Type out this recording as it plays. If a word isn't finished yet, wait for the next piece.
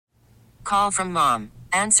Call from mom.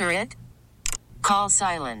 Answer it. Call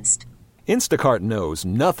silenced. Instacart knows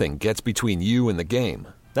nothing gets between you and the game.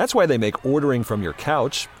 That's why they make ordering from your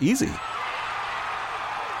couch easy.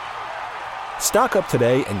 Stock up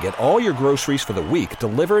today and get all your groceries for the week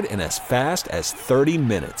delivered in as fast as 30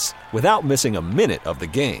 minutes without missing a minute of the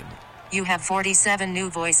game. You have 47 new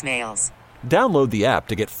voicemails. Download the app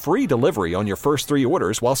to get free delivery on your first 3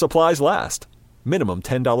 orders while supplies last. Minimum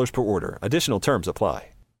 $10 per order. Additional terms apply.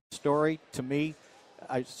 Story to me,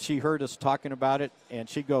 she heard us talking about it, and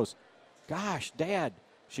she goes, "Gosh, Dad,"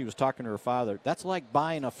 she was talking to her father, "that's like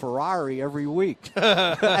buying a Ferrari every week."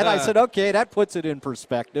 And I said, okay, that puts it in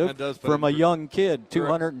perspective from a young kid,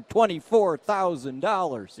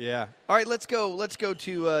 $224,000. Yeah. All right, let's go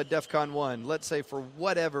to DEF CON 1. Let's say for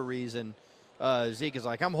whatever reason, Zeke is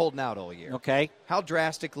like, I'm holding out all year. Okay. How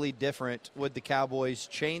drastically different would the Cowboys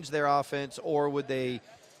change their offense, or would they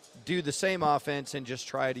do the same offense and just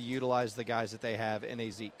try to utilize the guys that they have in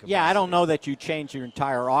a Zeke capacity? Yeah, I don't know that you change your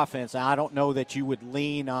entire offense. I don't know that you would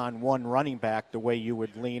lean on one running back the way you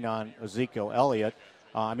would lean on Ezekiel Elliott.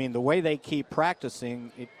 I mean, the way they keep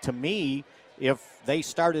practicing, to me, if they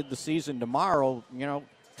started the season tomorrow,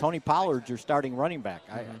 Tony Pollard's your starting running back.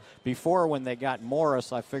 Before, when they got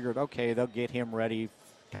Morris, I figured, okay, they'll get him ready,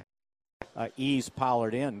 ease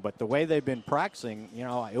Pollard in. But the way they've been practicing,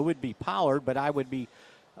 it would be Pollard, but I would be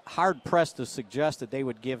hard-pressed to suggest that they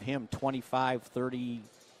would give him 25, 30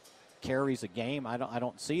 carries a game. I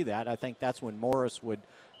don't see that. I think that's when Morris would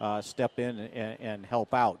step in and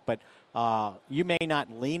help out. But you may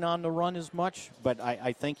not lean on the run as much, but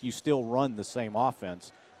I think you still run the same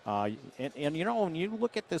offense. And when you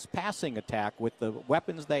look at this passing attack with the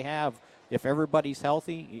weapons they have, if everybody's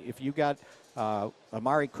healthy, if you got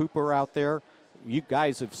Amari Cooper out there, you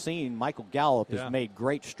guys have seen Michael Gallup has made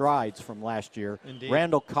great strides from last year. Indeed.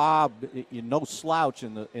 Randall Cobb, no slouch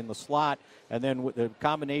in the slot, and then with the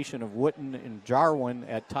combination of Witten and Jarwin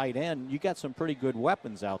at tight end, you got some pretty good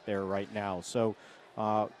weapons out there right now. So,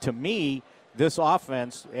 to me, this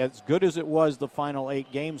offense, as good as it was the final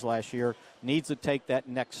 8 games last year, needs to take that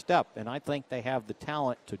next step, and I think they have the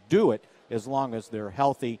talent to do it as long as they're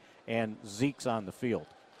healthy and Zeke's on the field.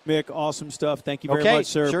 Mick, awesome stuff. Thank you very much,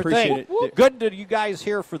 sir. Sure Appreciate thing. it. Good that you guys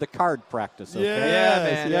here for the card practice. Okay? Yeah,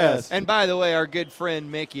 man. Yes. And by the way, our good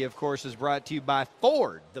friend Mickey, of course, is brought to you by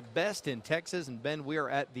Ford, the best in Texas. And, Ben, we are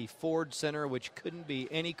at the Ford Center, which couldn't be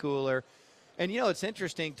any cooler. And, it's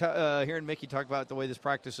interesting hearing Mickey talk about the way this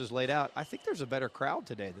practice is laid out. I think there's a better crowd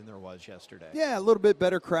today than there was yesterday. Yeah, a little bit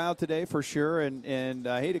better crowd today for sure. And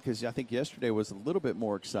I hate it because I think yesterday was a little bit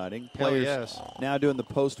more exciting. Players now doing the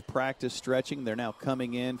post-practice stretching. They're now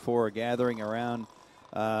coming in for a gathering around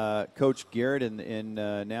Coach Garrett and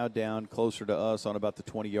now down closer to us on about the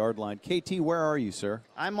 20-yard line. KT, where are you, sir?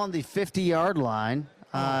 I'm on the 50-yard line.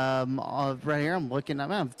 Right here,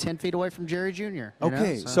 I'm 10 feet away from Jerry Jr.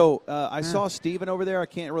 Okay, so I saw Steven over there. I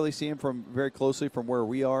can't really see him from very closely from where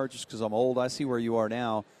we are just because I'm old. I see where you are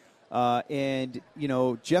now. And,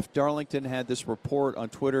 Jeff Darlington had this report on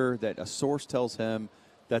Twitter that a source tells him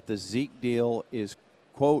that the Zeke deal is,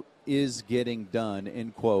 quote, is getting done,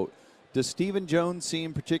 end quote. Does Stephen Jones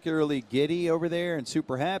seem particularly giddy over there and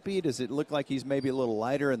super happy? Does it look like he's maybe a little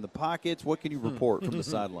lighter in the pockets? What can you report from the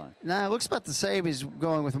sideline? Nah, it looks about the same. He's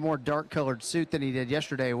going with a more dark-colored suit than he did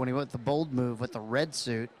yesterday when he went the bold move with the red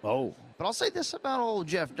suit. Oh. But I'll say this about old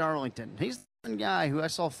Jeff Darlington. He's the guy who I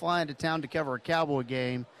saw fly into town to cover a Cowboy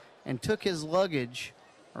game and took his luggage,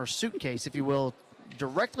 or suitcase, if you will,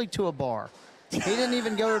 directly to a bar. He didn't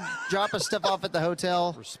even go drop his stuff off at the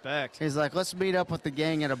hotel. Respect. He's like, let's meet up with the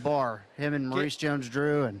gang at a bar, him and Maurice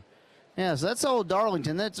Jones-Drew. And, so that's old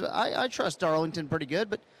Darlington. I trust Darlington pretty good.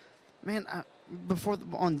 But, man,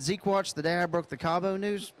 on Zeke Watch, the day I broke the Cabo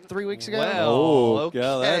news 3 weeks ago. Well, okay.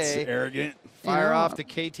 God, that's arrogant. Fire off the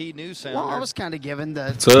KT News Sounder. Well, I was kind of given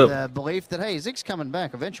the belief that, hey, Zeke's coming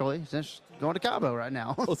back eventually. He's just going to Cabo right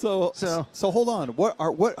now. Well, so hold on.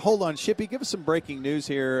 Hold on, Shippy. Give us some breaking news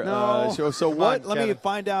here. No. Let me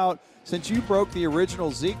find out. Since you broke the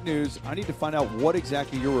original Zeke news, I need to find out what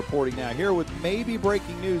exactly you're reporting now. Here with maybe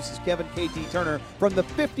breaking news is Kevin KT Turner from the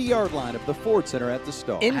 50-yard line of the Ford Center at the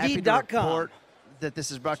Star. Indeed.com. That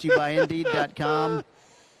this is brought to you by Indeed.com.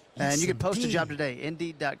 And you can post a job today,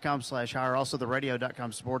 Indeed.com/hire. Also, the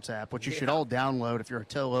Radio.com sports app, which you should all download if you're a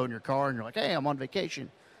tow load in your car and you're like, hey, I'm on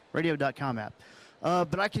vacation. Radio.com app.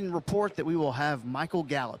 But I can report that we will have Michael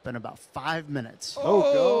Gallup in about 5 minutes.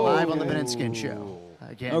 Live on the Ben and Skin Show.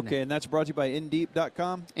 Again. Okay, and that's brought to you by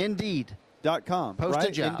Indeed.com? Indeed. Indeed.com, Post right?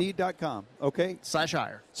 a job. Indeed.com, okay.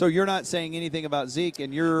 /hire. So you're not saying anything about Zeke,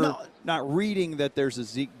 and you're not reading that there's a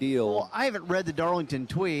Zeke deal. Well, I haven't read the Darlington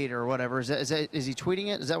tweet or whatever. Is he tweeting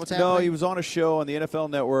it? Is that what's happening? No, he was on a show on the NFL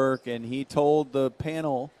Network, and he told the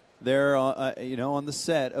panel there, on the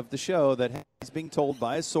set of the show that he's being told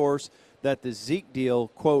by a source that the Zeke deal,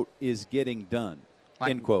 quote, is getting done,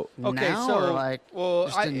 end quote. Okay, now, so or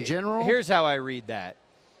just in general? Here's how I read that.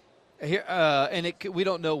 Here, we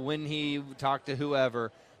don't know when he talked to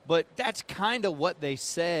whoever, but that's kind of what they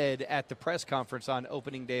said at the press conference on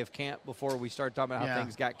opening day of camp before we started talking about how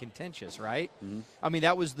things got contentious, right? Mm-hmm. I mean,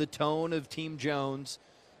 that was the tone of Team Jones.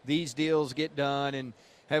 These deals get done, and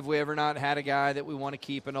have we ever not had a guy that we want to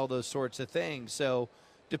keep, and all those sorts of things. So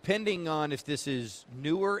depending on if this is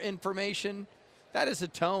newer information, that is a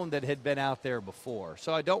tone that had been out there before.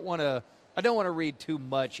 So I don't want to read too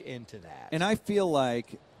much into that. And I feel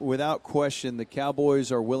like, without question, the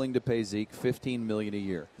Cowboys are willing to pay Zeke $15 million a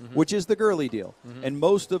year, which is the Gurley deal. Mm-hmm. And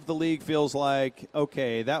most of the league feels like,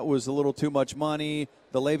 okay, that was a little too much money.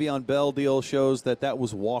 The Le'Veon Bell deal shows that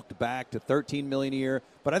was walked back to $13 million a year.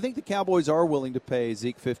 But I think the Cowboys are willing to pay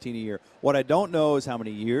Zeke $15 a year. What I don't know is how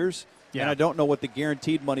many years, and I don't know what the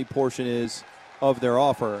guaranteed money portion is of their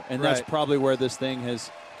offer. And that's probably where this thing has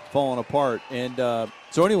fallen apart. And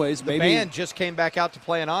so anyways, the band just came back out to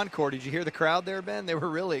play an encore. Did you hear the crowd there, Ben? They were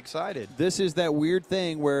really excited. This is that weird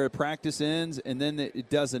thing where practice ends and then it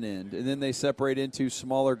doesn't end. And then they separate into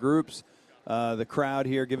smaller groups. The crowd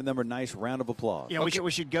here giving them a nice round of applause. Yeah,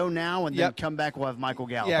 we should go now and then come back. We'll have Michael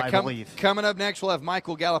Gallup, I believe. Coming up next, we'll have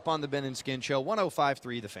Michael Gallup on the Ben and Skin Show,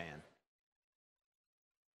 105.3 The Fan.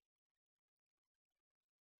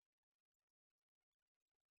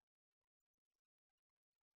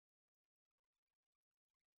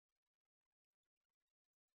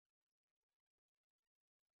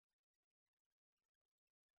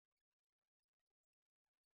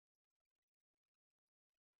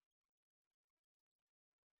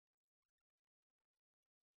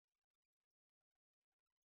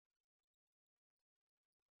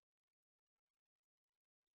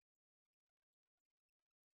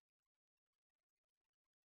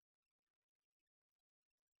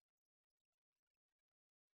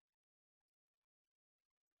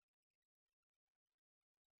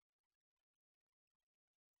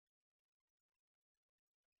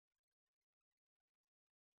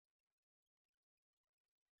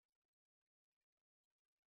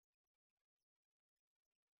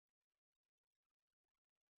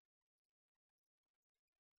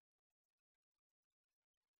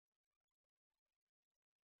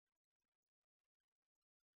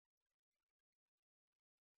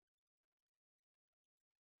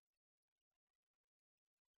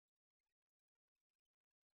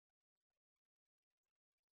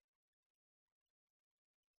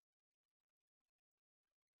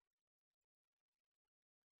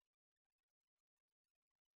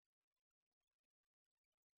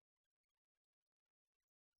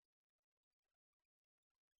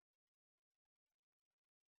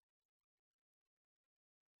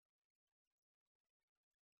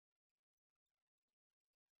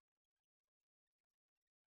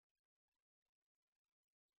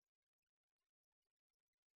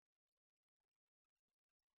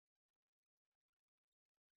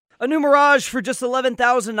 A new Mirage for just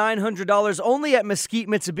 $11,900 only at Mesquite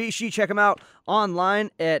Mitsubishi. Check them out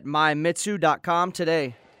online at mymitsu.com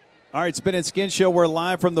today. All right, Spin and Skin Show. We're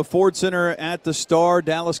live from the Ford Center at the Star.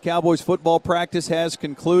 Dallas Cowboys football practice has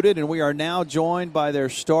concluded, and we are now joined by their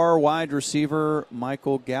star wide receiver,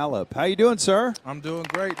 Michael Gallup. How you doing, sir? I'm doing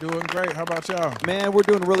great. How about y'all? Man, we're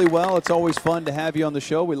doing really well. It's always fun to have you on the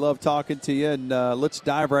show. We love talking to you, and let's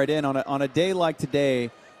dive right in. On a day like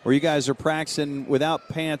today, where you guys are practicing without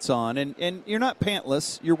pants on, and you're not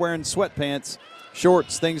pantless. You're wearing sweatpants,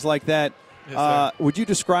 shorts, things like that. Yes, would you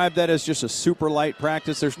describe that as just a super light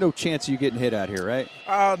practice? There's no chance of you getting hit out here, right?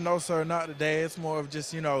 No, sir, not today. It's more of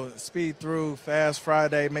just, speed through, fast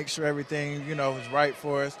Friday, make sure everything, is right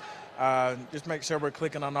for us. Just make sure we're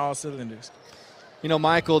clicking on all cylinders.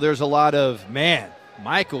 Michael, there's a lot of,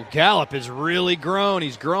 Michael Gallup has really grown.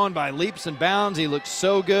 He's grown by leaps and bounds. He looks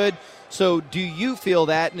so good. So do you feel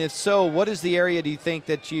that? And if so, what is the area do you think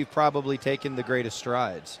that you've probably taken the greatest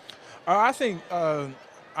strides? I think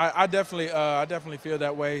I definitely feel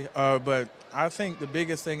that way. But I think the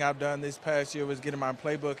biggest thing I've done this past year was getting my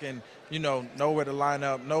playbook and, know where to line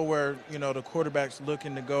up, know where, the quarterback's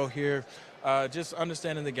looking to go here, just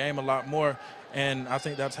understanding the game a lot more. And I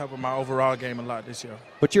think that's helping my overall game a lot this year.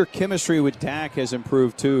 But your chemistry with Dak has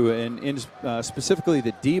improved too, and specifically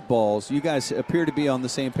the deep balls. You guys appear to be on the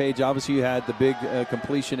same page. Obviously, you had the big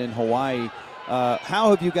completion in Hawaii. How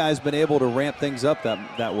have you guys been able to ramp things up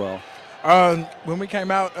that well? When we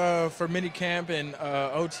came out for minicamp and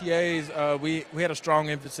OTAs, we had a strong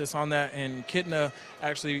emphasis on that. And Kitna,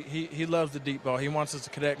 actually, he loves the deep ball. He wants us to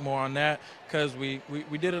connect more on that because we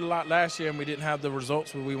did it a lot last year and we didn't have the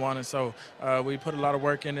results that we wanted. So we put a lot of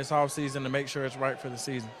work in this offseason to make sure it's right for the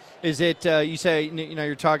season. Is it, you say,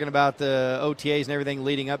 you're talking about the OTAs and everything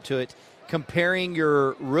leading up to it, comparing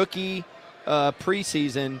your rookie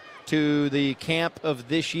preseason to the camp of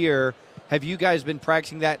this year, have you guys been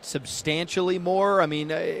practicing that substantially more? I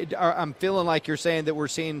mean, I'm feeling like you're saying that we're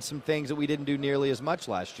seeing some things that we didn't do nearly as much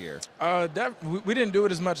last year. We didn't do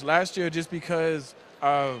it as much last year just because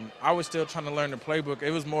I was still trying to learn the playbook.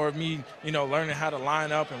 It was more of me, learning how to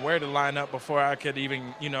line up and where to line up before I could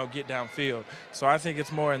even, get downfield. So I think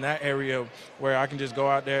it's more in that area where I can just go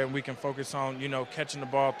out there and we can focus on, catching the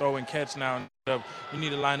ball, throw and catch now. Instead of, you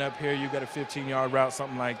need to line up here, you got a 15-yard route,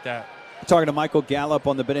 something like that. Talking to Michael Gallup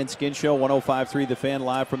on the Ben and Skin Show, 105.3 The Fan,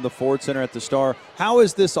 live from the Ford Center at the Star. How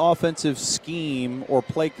is this offensive scheme or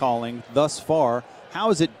play calling thus far,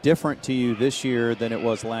 how is it different to you this year than it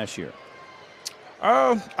was last year?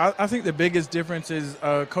 I think the biggest difference is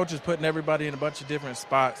coaches putting everybody in a bunch of different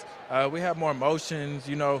spots. We have more motions,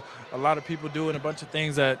 a lot of people doing a bunch of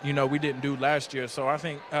things that, we didn't do last year. So I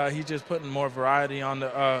think he's just putting more variety on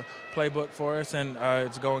the playbook for us, and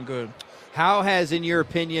it's going good. In your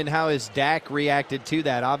opinion, how has Dak reacted to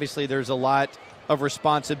that? Obviously, there's a lot of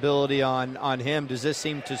responsibility on him. Does this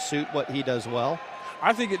seem to suit what he does well?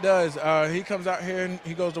 I think it does. He comes out here and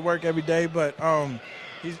he goes to work every day, but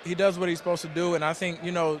he does what he's supposed to do. And I think,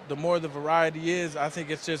 the more the variety is, I think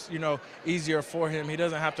it's just, easier for him. He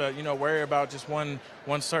doesn't have to, worry about just one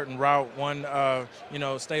certain route,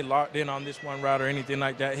 stay locked in on this one route or anything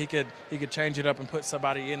like that. He could change it up and put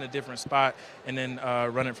somebody in a different spot and then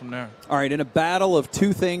run it from there. All right, in a battle of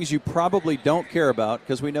two things you probably don't care about,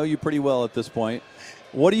 because we know you pretty well at this point,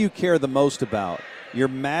 what do you care the most about? Your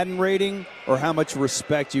Madden rating or how much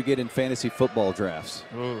respect you get in fantasy football drafts?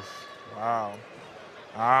 Oof, wow.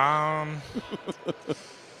 I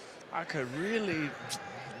could really.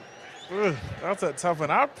 That's a tough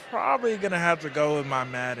one. I'm probably going to have to go with my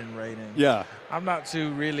Madden rating. Yeah. I'm not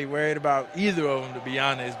too really worried about either of them, to be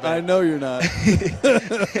honest. But. I know you're not.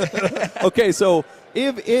 Okay, so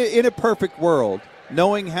if in a perfect world,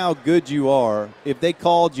 knowing how good you are, if they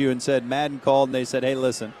called you and said, Madden called and they said, hey,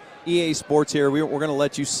 listen, EA Sports here, we're going to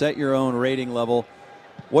let you set your own rating level,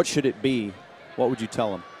 what should it be? What would you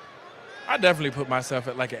tell them? I definitely put myself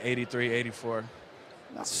at like an 83, 84.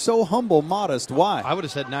 That's so humble, modest. Why? I would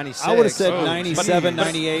have said 96. I would have said 97,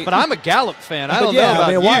 98. But I'm a Gallup fan. I don't know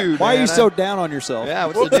about you. Why are you so down on yourself? Yeah,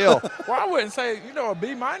 what's the deal? Well, I wouldn't say, a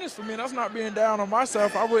B- for me. That's not being down on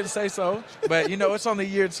myself. I wouldn't say so. But, it's only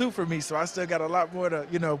year 2 for me, so I still got a lot more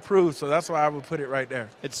to, prove. So that's why I would put it right there.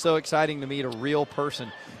 It's so exciting to meet a real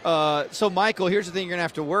person. So, Michael, here's the thing you're going to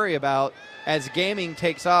have to worry about. As gaming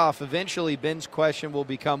takes off, eventually Ben's question will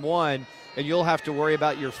become one, and you'll have to worry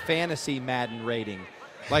about your fantasy Madden rating.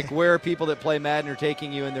 Like where people that play Madden are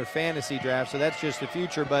taking you in their fantasy draft. So that's just the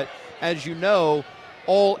future. But as you know,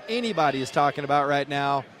 all anybody is talking about right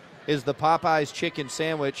now is the Popeyes chicken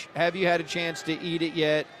sandwich. Have you had a chance to eat it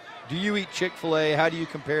yet? Do you eat Chick-fil-A? How do you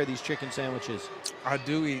compare these chicken sandwiches? I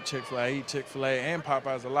do eat Chick-fil-A. I eat Chick-fil-A and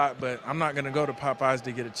Popeyes a lot, but I'm not going to go to Popeyes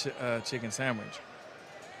to get a chicken sandwich.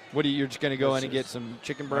 What are you're just going to go in and get some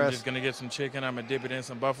chicken breast? I'm just going to get some chicken. I'm going to dip it in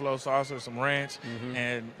some buffalo sauce or some ranch,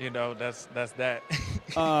 and that's that.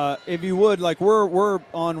 If you would, like we're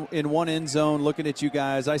on in one end zone looking at you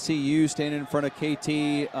guys. I see you standing in front of KT.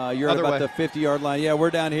 You're at about the 50-yard line. Yeah,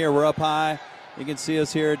 we're down here. We're up high. You can see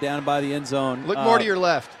us here down by the end zone. Look more to your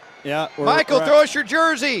left. Yeah, Michael, throw us your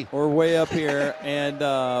jersey. We're way up here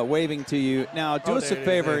and waving to you. Now, do us a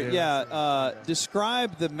favor.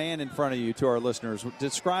 Describe the man in front of you to our listeners.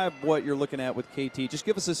 Describe what you're looking at with KT. Just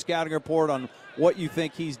give us a scouting report on what you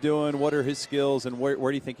think he's doing, what are his skills, and where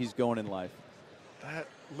do you think he's going in life?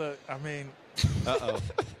 Uh-oh.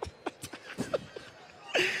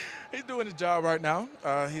 He's doing his job right now.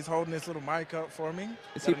 He's holding this little mic up for me.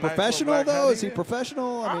 Is he professional, though? Is he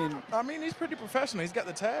professional? I mean, he's pretty professional. He's got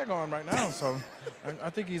the tag on right now, so I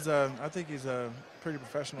think he's pretty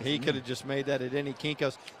professional. He could have just made that at any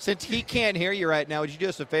Kinko's. Since he can't hear you right now, would you do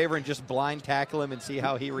us a favor and just blind tackle him and see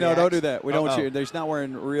how he reacts? No, don't do that. We don't want you. He's not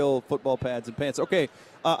wearing real football pads and pants. Okay,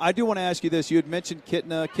 I do want to ask you this. You had mentioned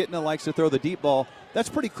Kitna. Kitna likes to throw the deep ball. That's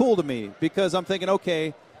pretty cool to me because I'm thinking,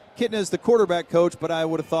 okay, Kitna is the quarterback coach, but I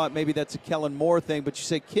would have thought maybe that's a Kellen Moore thing. But you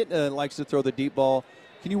say Kitna likes to throw the deep ball.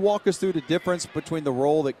 Can you walk us through the difference between the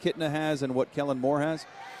role that Kitna has and what Kellen Moore has?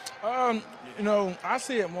 I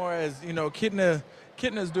see it more as,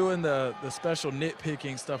 Kitna's doing the special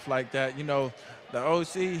nitpicking stuff like that. The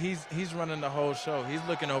OC, he's running the whole show. He's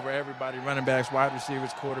looking over everybody, running backs, wide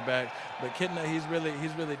receivers, quarterback. But Kitna, he's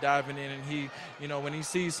really diving in, and he, when he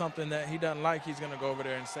sees something that he doesn't like, he's going to go over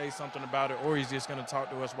there and say something about it, or he's just going to talk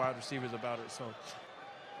to us wide receivers about it. So.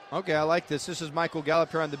 Okay, I like this. This is Michael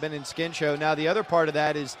Gallup here on the Ben and Skin Show. Now, the other part of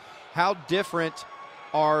that is how different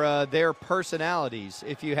are their personalities?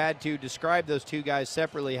 If you had to describe those two guys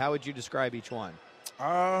separately, how would you describe each one?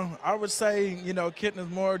 I would say, Kitna's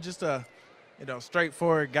more just a,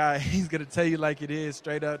 straightforward guy. He's going to tell you like it is,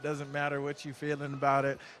 straight up. Doesn't matter what you're feeling about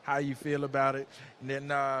it, how you feel about it. And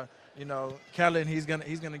then, Kellen, he's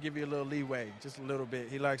gonna give you a little leeway, just a little bit.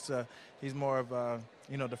 He's more of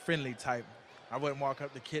the friendly type. I wouldn't walk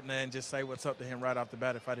up to Kitna and just say what's up to him right off the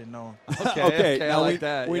bat if I didn't know him. Okay. I Now like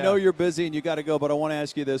that. We know you're busy and you got to go, but I want to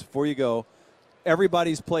ask you this before you go.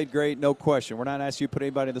 Everybody's played great, no question. We're not asking you to put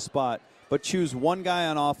anybody in the spot, but choose one guy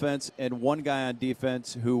on offense and one guy on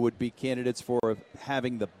defense who would be candidates for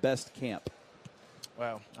having the best camp.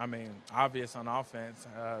 Well, obvious on offense,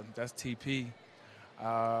 that's TP.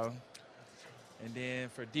 And then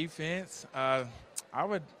for defense, I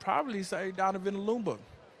would probably say Donovan Alumba.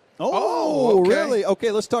 Oh, okay. Really?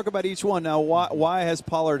 Okay, let's talk about each one. Now, why has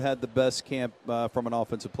Pollard had the best camp from an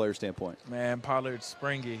offensive player standpoint? Man, Pollard's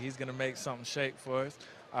springy. He's going to make something shake for us.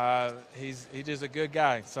 He's just a good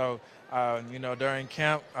guy. So, during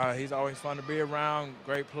camp, he's always fun to be around,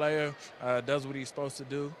 great player, does what he's supposed to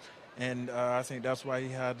do. And I think that's why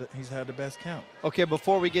he's had the best camp. Okay,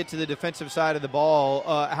 before we get to the defensive side of the ball,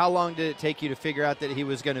 how long did it take you to figure out that he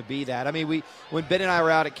was going to be that? When Ben and I were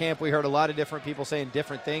out at camp, we heard a lot of different people saying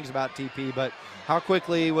different things about TP, but how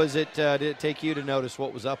quickly did it take you to notice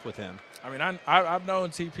what was up with him? I've known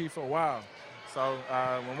TP for a while. So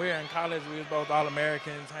when we were in college, we were both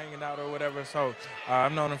All-Americans, hanging out or whatever. So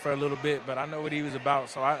I've known him for a little bit, but I know what he was about,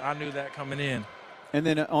 so I knew that coming in. And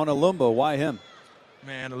then on Alumba, why him?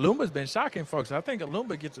 Man, Alumba's been shocking folks. I think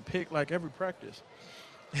Alumba gets a pick like every practice.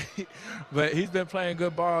 But he's been playing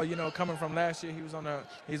good ball, coming from last year.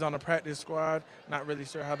 He's on the practice squad. Not really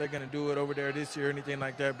sure how they're going to do it over there this year or anything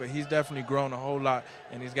like that, but he's definitely grown a whole lot,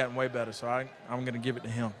 and he's gotten way better. So I'm going to give it to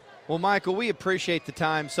him. Well, Michael, we appreciate the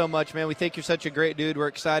time so much, man. We think you're such a great dude. We're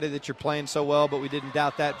excited that you're playing so well, but we didn't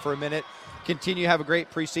doubt that for a minute. Continue, have a great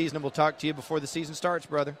preseason, and we'll talk to you before the season starts,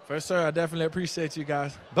 brother. First, sir, I definitely appreciate you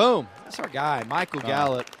guys. Boom. That's our guy, Michael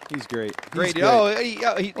Gallup. He's great. Great. He's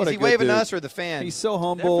great. Is he waving to us or the fans? He's so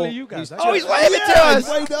humble. Definitely you guys. He's waving to us. He's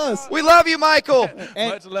waving to us. We love you, Michael.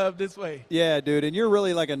 Much love this way. Yeah, dude, and you're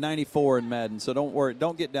really like a 94 in Madden, so don't worry.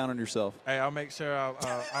 Don't get down on yourself. Hey, I'll make sure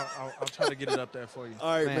I'll try to get it up there for you.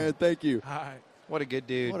 All right, man. Thank you. All right. What a good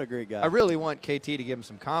dude. What a great guy. I really want KT to give him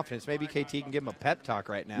some confidence. Maybe KT can give him a pep talk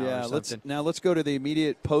right now. Yeah, or something. let's go to the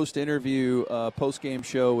immediate post-interview, post-game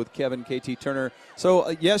show with Kevin KT Turner. So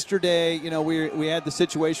yesterday, we had the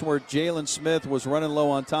situation where Jalen Smith was running low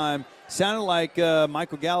on time. Sounded like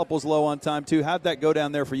Michael Gallup was low on time, too. How'd that go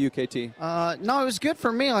down there for you, KT? No, it was good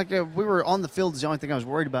for me. We were on the field. Is the only thing I was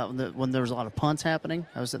worried about when there was a lot of punts happening.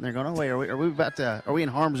 I was sitting there going, "Oh wait, are we in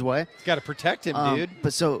harm's way?" Got to protect him, dude.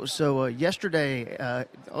 But so yesterday,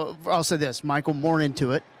 I'll say this: Michael more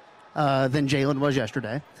into it than Jalen was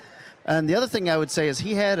yesterday. And the other thing I would say is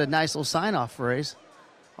he had a nice little sign-off phrase.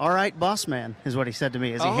 "All right, boss man," is what he said to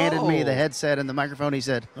me as he handed me the headset and the microphone. He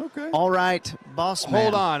said, "Okay, all right, boss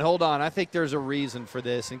man." Hold on. I think there's a reason for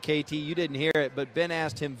this. And KT, you didn't hear it, but Ben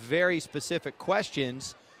asked him very specific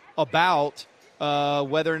questions about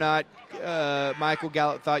whether or not Michael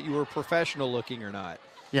Gallup thought you were professional looking or not.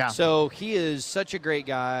 Yeah. So he is such a great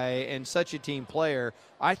guy and such a team player.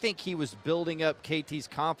 I think he was building up KT's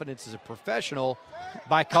confidence as a professional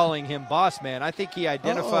by calling him boss man. I think he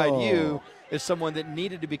identified you as someone that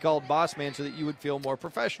needed to be called boss man so that you would feel more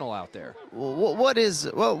professional out there. Well, what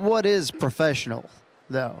is professional,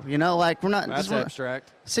 though? We're not. That's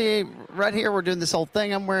abstract. See, right here we're doing this whole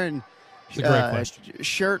thing. I'm wearing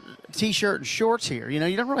shirt, t-shirt, and shorts here. You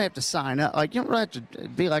don't really have to sign up. You don't really have to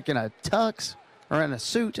be like in a tux or in a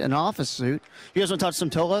suit, an office suit. You guys want to touch some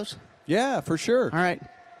Tolos? Yeah, for sure. All right.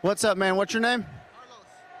 What's up, man? What's your name?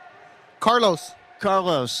 Carlos.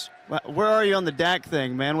 Where are you on the DAC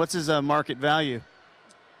thing, man? What's his market value?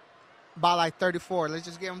 About like 34. Let's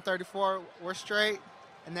just give him 34. We're straight,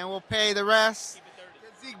 and then we'll pay the rest.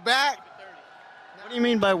 Get Zeke back. What do you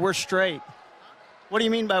mean by we're straight? What do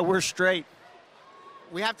you mean by we're straight?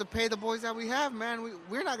 We have to pay the boys that we have, man.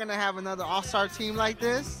 We're not going to have another all-star team like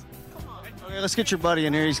this. Okay, let's get your buddy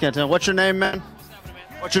in here. He's got to tell. What's your name, man?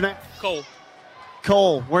 What's your name? Cole.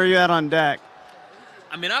 Cole, where are you at on DAC?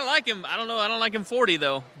 I mean, I like him. I don't know. I don't like him 40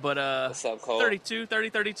 though, but What's up, Cole? 32,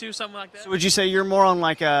 something like that. So would you say you're more on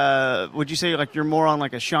like you're more on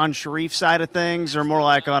like a Sean Sharif side of things, or more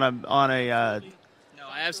like on a No,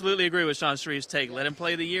 I absolutely agree with Sean Sharif's take. Let him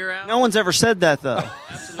play the year out. No one's ever said that though.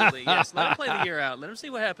 Absolutely, yes. Let him play the year out. Let him see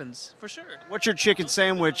what happens, for sure. What's your chicken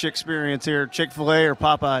sandwich experience here? Chick-fil-A or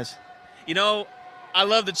Popeyes? You know, I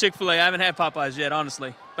love the Chick-fil-A. I haven't had Popeyes yet,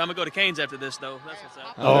 honestly. But I'm going to go to Cane's after this, though. That's what's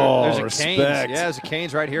up. Oh, there's a respect. Cane's. Yeah, there's a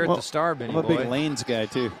Cane's right here at the Star, Benny I'm a boy. big Lanes guy,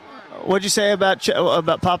 too. What'd you say about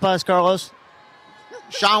Popeyes, Carlos?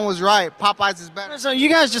 Sean was right. Popeyes is better. So you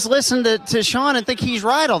guys just listen to Sean and think he's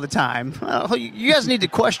right all the time. You guys need to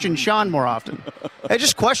question Sean more often. Hey,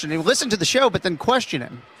 just question him. Listen to the show, but then question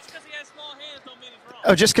him.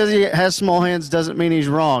 Oh, just because he has small hands doesn't mean he's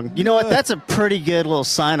wrong. You know what? That's a pretty good little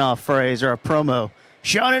sign-off phrase or a promo.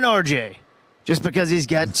 Sean and RJ. Just because he's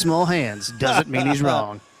got small hands doesn't mean he's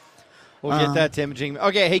wrong. We'll get that to imaging.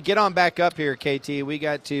 Okay, hey, get on back up here, KT. We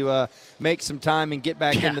got to make some time and get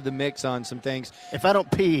back into the mix on some things. If I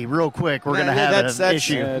don't pee real quick, we're going to have an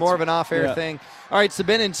issue. More of an off-air thing. All right, it's the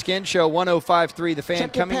Ben and Skin Show, 105.3 The Fan.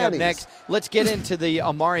 Check your Coming up patties. next, let's get into the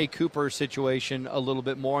Amari Cooper situation a little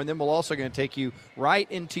bit more, and then we're also going to take you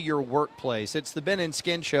right into your workplace. It's the Ben and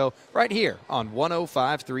Skin Show right here on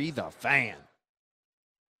 105.3 The Fan.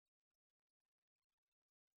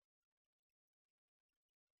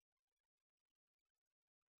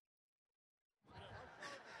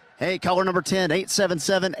 Hey, caller number 10,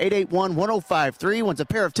 877-881-1053 wants a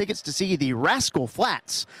pair of tickets to see the Rascal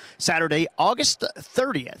Flats Saturday, August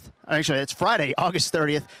 30th. Actually, it's Friday, August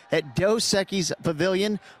 30th at Dos Equis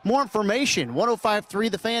Pavilion. More information,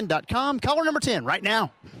 1053thefan.com. Caller number 10 right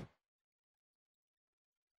now.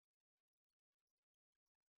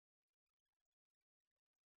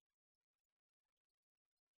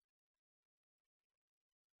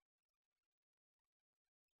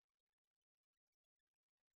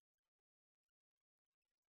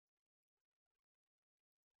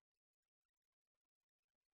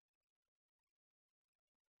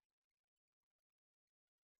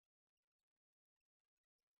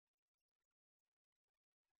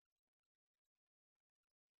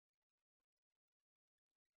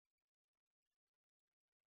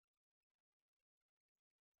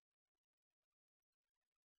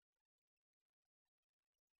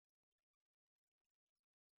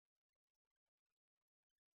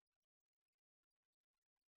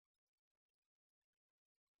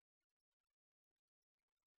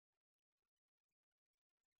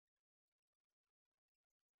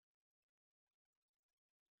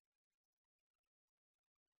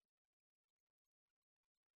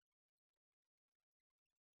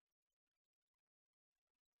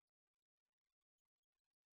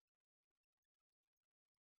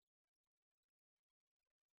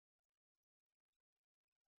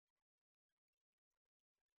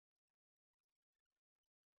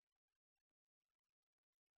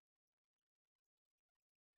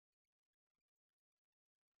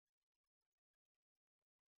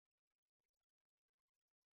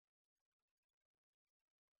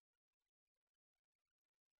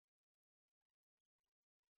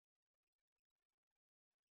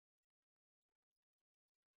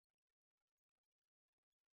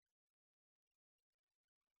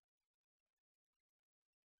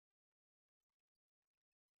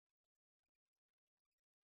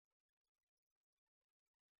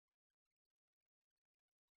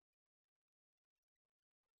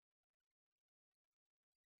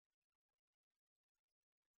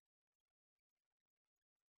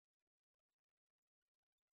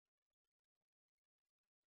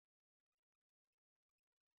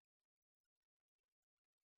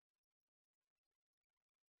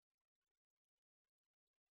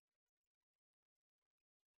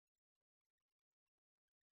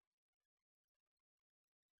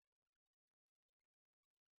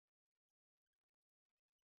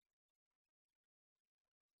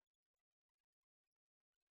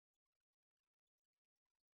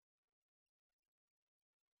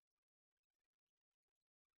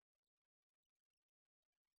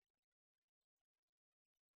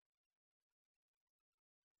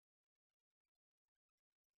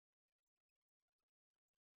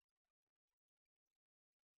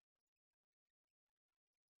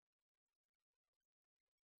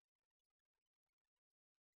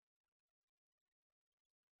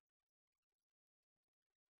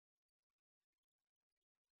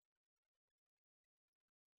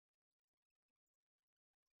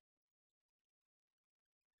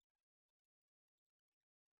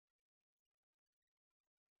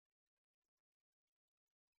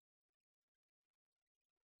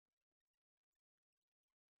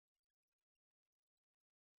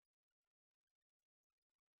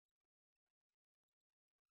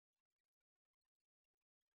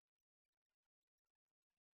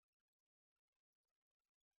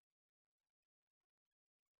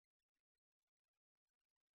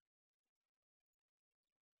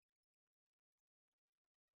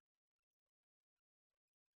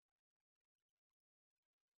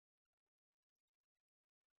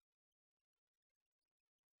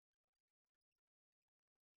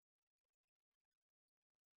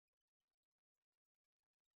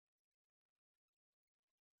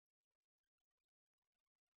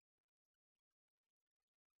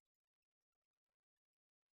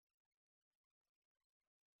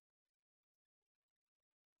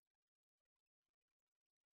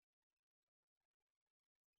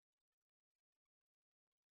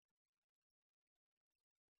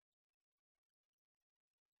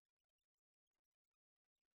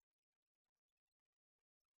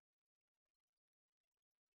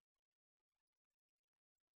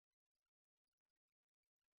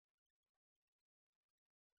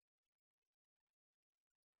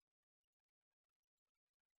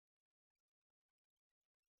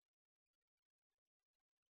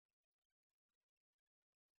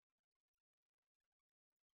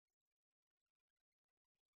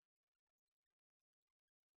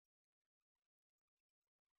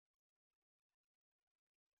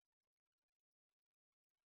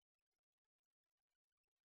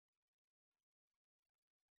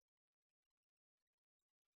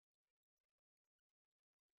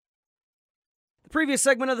 Previous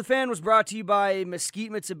segment of The Fan was brought to you by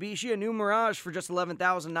Mesquite Mitsubishi, a new Mirage for just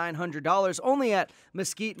 $11,900, only at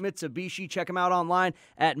Mesquite Mitsubishi. Check them out online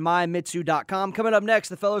at mymitsu.com. Coming up next,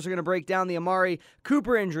 the fellows are going to break down the Amari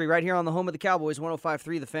Cooper injury right here on the home of the Cowboys,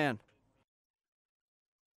 105.3 The Fan.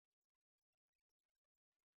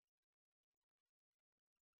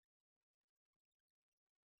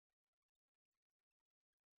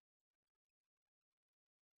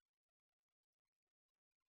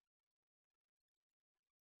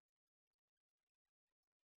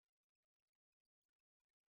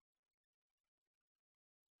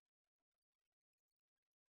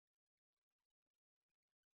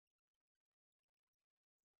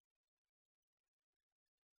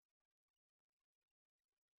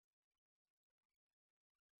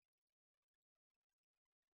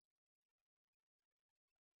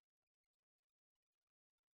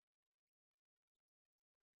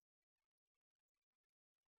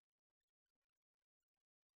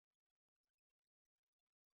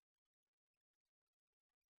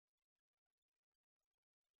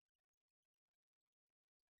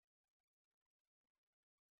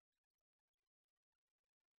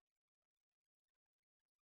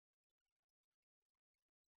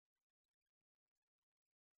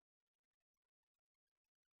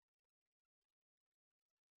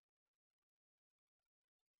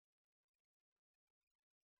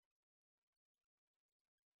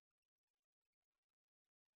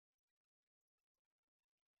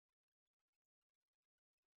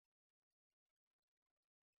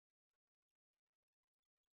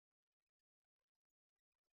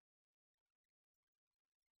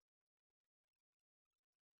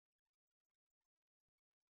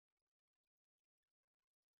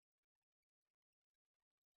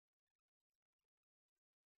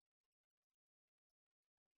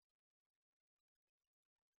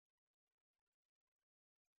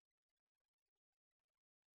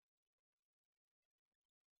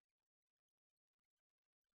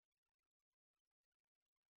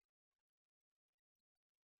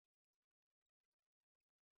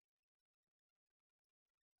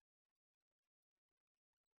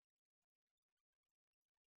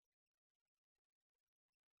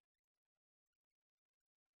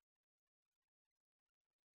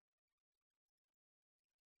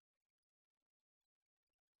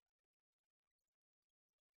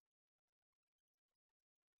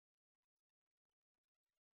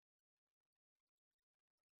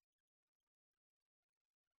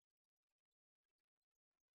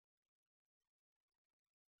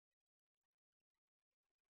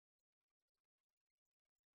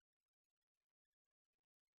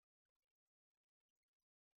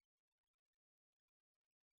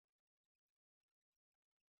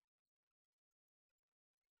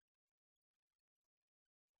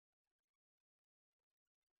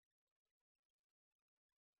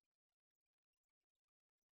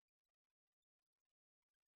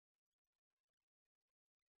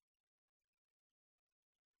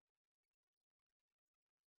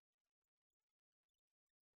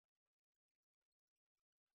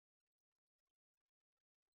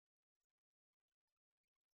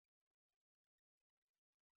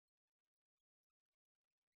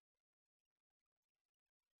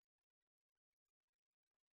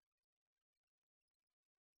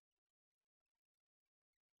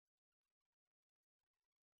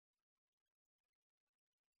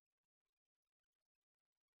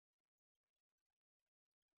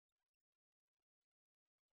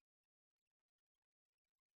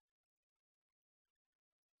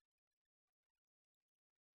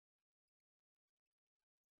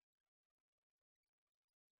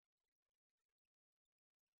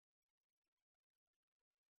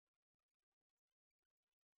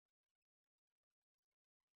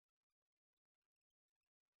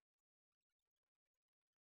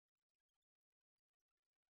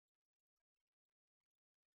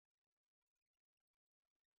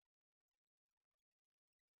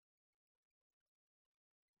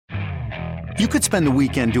 You could spend the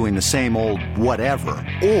weekend doing the same old whatever,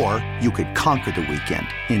 or you could conquer the weekend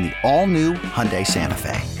in the all-new Hyundai Santa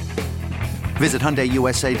Fe. Visit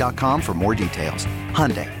HyundaiUSA.com for more details.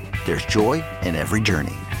 Hyundai, there's joy in every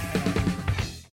journey.